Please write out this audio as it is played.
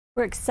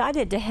We're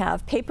excited to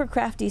have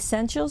Papercraft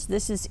Essentials.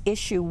 This is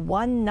issue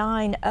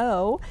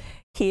 190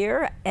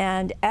 here,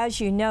 and as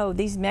you know,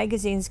 these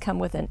magazines come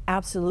with an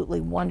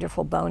absolutely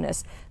wonderful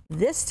bonus.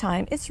 This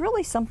time, it's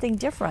really something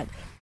different,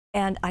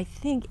 and I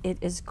think it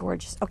is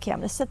gorgeous. Okay, I'm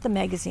going to set the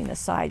magazine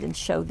aside and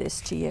show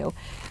this to you.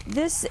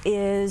 This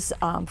is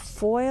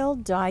foil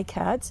die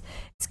cuts.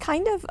 It's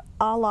kind of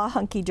a la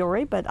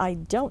hunky-dory, but I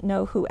don't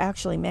know who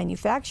actually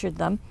manufactured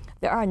them.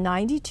 There are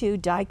 92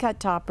 die cut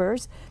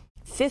toppers,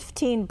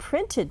 15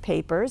 printed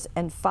papers,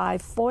 and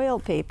 5 foil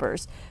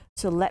papers.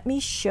 So let me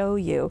show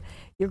you.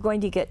 You're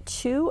going to get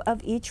 2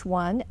 of each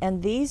one,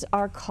 and these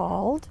are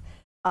called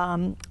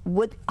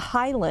Wood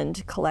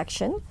Highland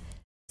collection.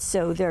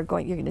 So you're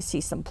going to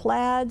see some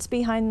plaids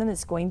behind them.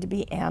 It's going to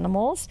be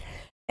animals,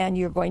 and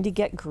you're going to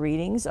get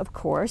greetings, of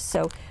course.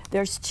 So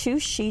there's 2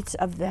 sheets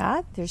of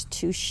that. There's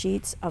 2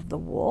 sheets of the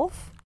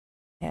wolf,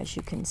 as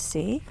you can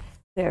see.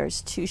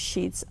 There's 2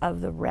 sheets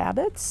of the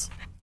rabbits,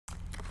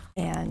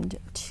 and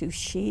 2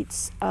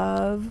 sheets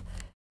of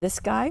this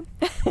guy.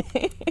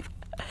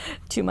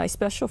 To my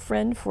special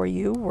friend for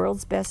you,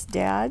 World's Best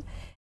Dad,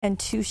 and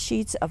 2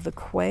 sheets of the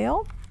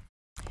quail.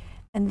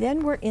 And then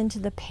we're into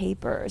the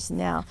papers.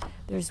 Now,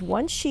 there's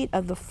 1 sheet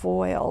of the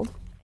foiled.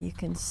 You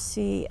can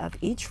see of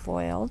each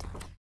foiled.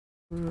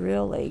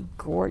 Really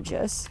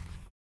gorgeous.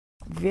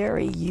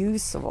 Very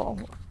useful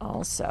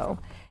also.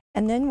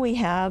 And then we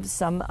have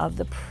some of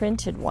the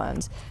printed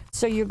ones.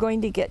 So you're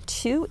going to get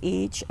 2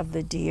 each of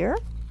the deer.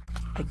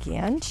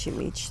 Again,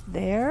 2 each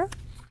there.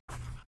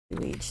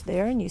 2 each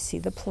there, and you see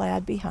the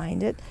plaid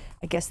behind it.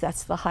 I guess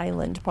that's the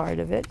Highland part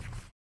of it.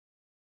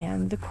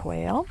 And the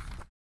quail.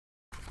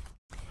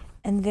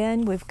 And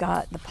then we've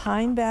got the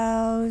pine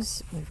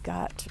boughs, we've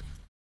got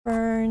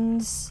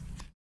ferns,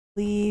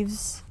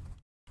 leaves,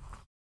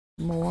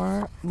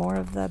 more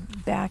of the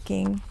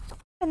backing,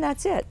 and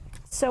that's it.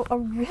 So a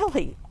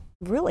really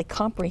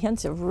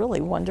comprehensive,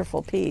 really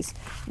wonderful piece.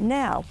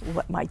 Now,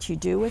 what might you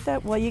do with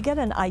it? Well, you get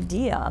an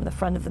idea on the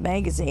front of the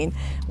magazine.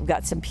 We've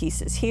got some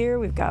pieces here,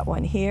 we've got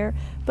one here,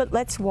 but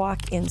let's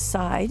walk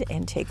inside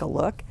and take a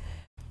look.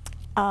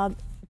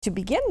 To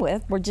begin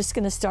with, we're just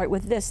going to start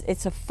with this.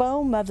 It's a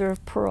faux mother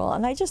of pearl,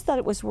 and I just thought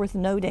it was worth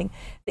noting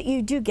that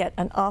you do get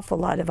an awful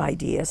lot of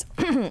ideas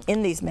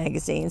in these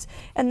magazines,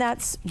 and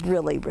that's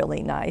really,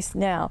 really nice.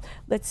 Now,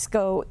 let's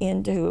go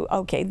into,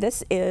 okay,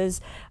 this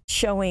is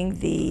showing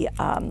the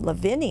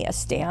Lavinia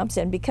stamps,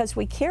 and because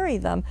we carry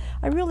them,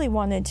 I really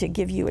wanted to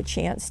give you a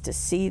chance to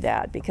see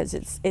that, because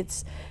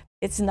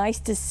it's nice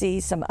to see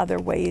some other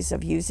ways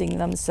of using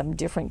them, some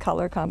different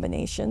color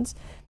combinations.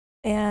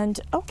 And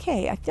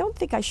okay, I don't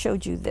think I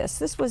showed you this.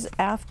 This was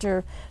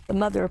after the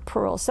mother of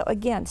pearl. So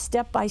again,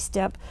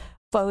 step-by-step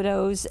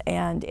photos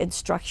and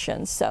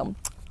instructions. So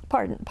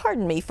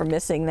pardon me for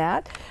missing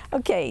that.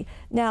 Okay,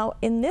 now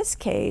in this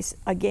case,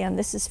 again,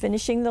 this is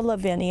finishing the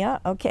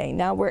Lavinia. Okay,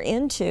 now we're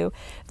into,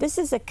 this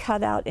is a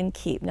cutout and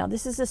keep. Now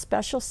this is a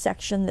special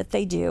section that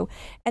they do,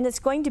 and it's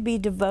going to be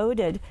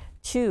devoted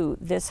to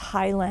this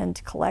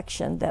Highland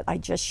collection that I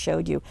just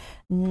showed you.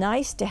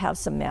 Nice to have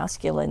some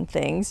masculine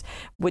things,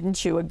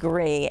 wouldn't you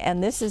agree?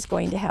 And this is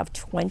going to have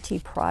 20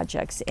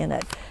 projects in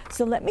it.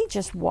 So let me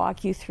just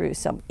walk you through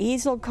some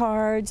easel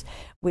cards.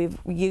 We're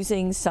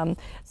using some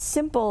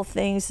simple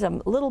things,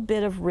 some little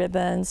bit of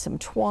ribbon, some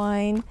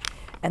twine,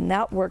 and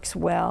that works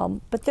well,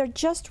 but they're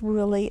just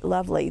really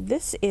lovely.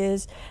 This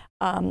is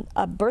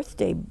a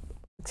birthday,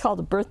 it's called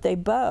a birthday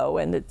bow,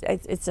 and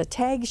it's a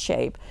tag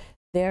shape.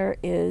 There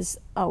is,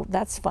 oh,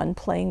 that's fun,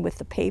 playing with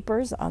the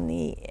papers on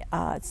the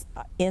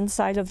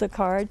inside of the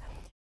card.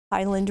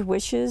 Highland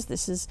Wishes,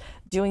 this is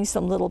doing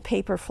some little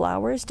paper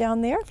flowers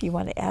down there, if you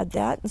want to add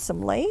that, and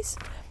some lace.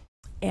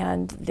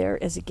 And there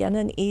is again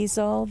an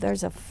easel.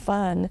 There's a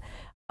fun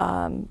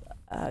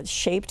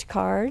shaped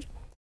card.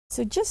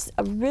 So just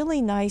a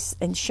really nice,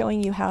 and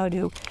showing you how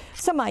to,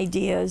 some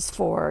ideas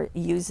for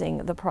using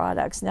the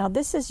products. Now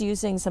this is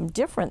using some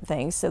different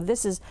things. So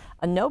this is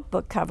a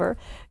notebook cover,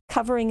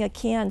 covering a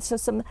can. So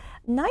some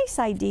nice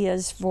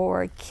ideas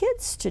for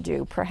kids to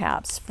do,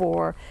 perhaps,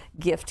 for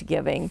gift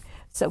giving.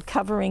 So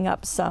covering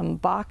up some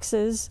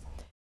boxes.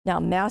 Now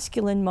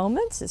masculine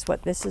moments is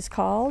what this is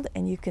called.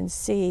 And you can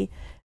see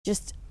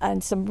just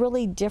and some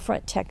really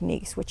different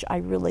techniques, which I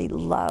really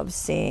love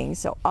seeing.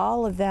 So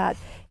all of that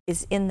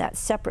is in that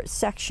separate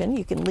section.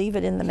 You can leave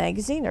it in the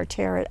magazine or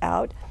tear it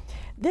out.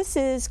 This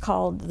is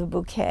called the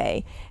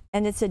bouquet,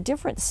 and it's a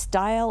different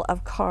style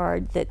of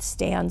card that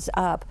stands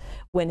up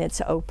when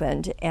it's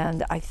opened,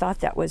 and I thought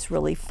that was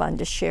really fun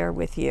to share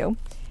with you.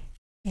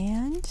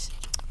 And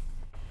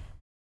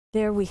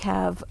there we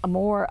have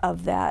more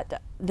of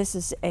that. This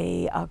is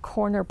a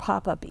corner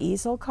pop-up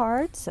easel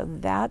card, so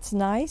that's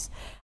nice.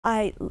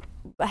 I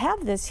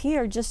have this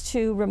here just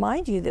to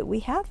remind you that we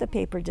have the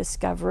Paper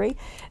Discovery,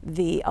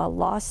 the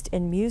Lost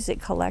in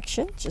Music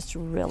collection, just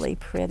really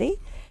pretty,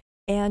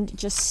 and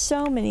just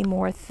so many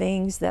more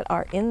things that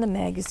are in the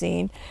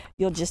magazine.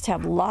 You'll just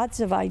have lots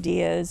of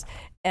ideas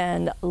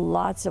and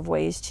lots of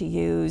ways to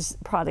use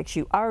products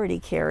you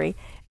already carry.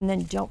 And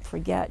then don't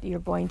forget, you're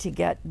going to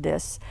get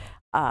this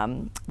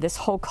this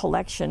whole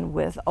collection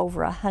with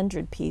over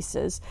 100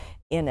 pieces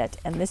in it.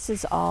 And this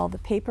is all the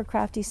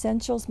Papercraft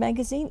Essentials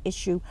magazine,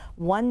 issue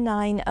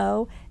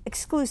 190,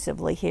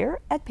 exclusively here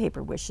at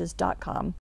paperwishes.com.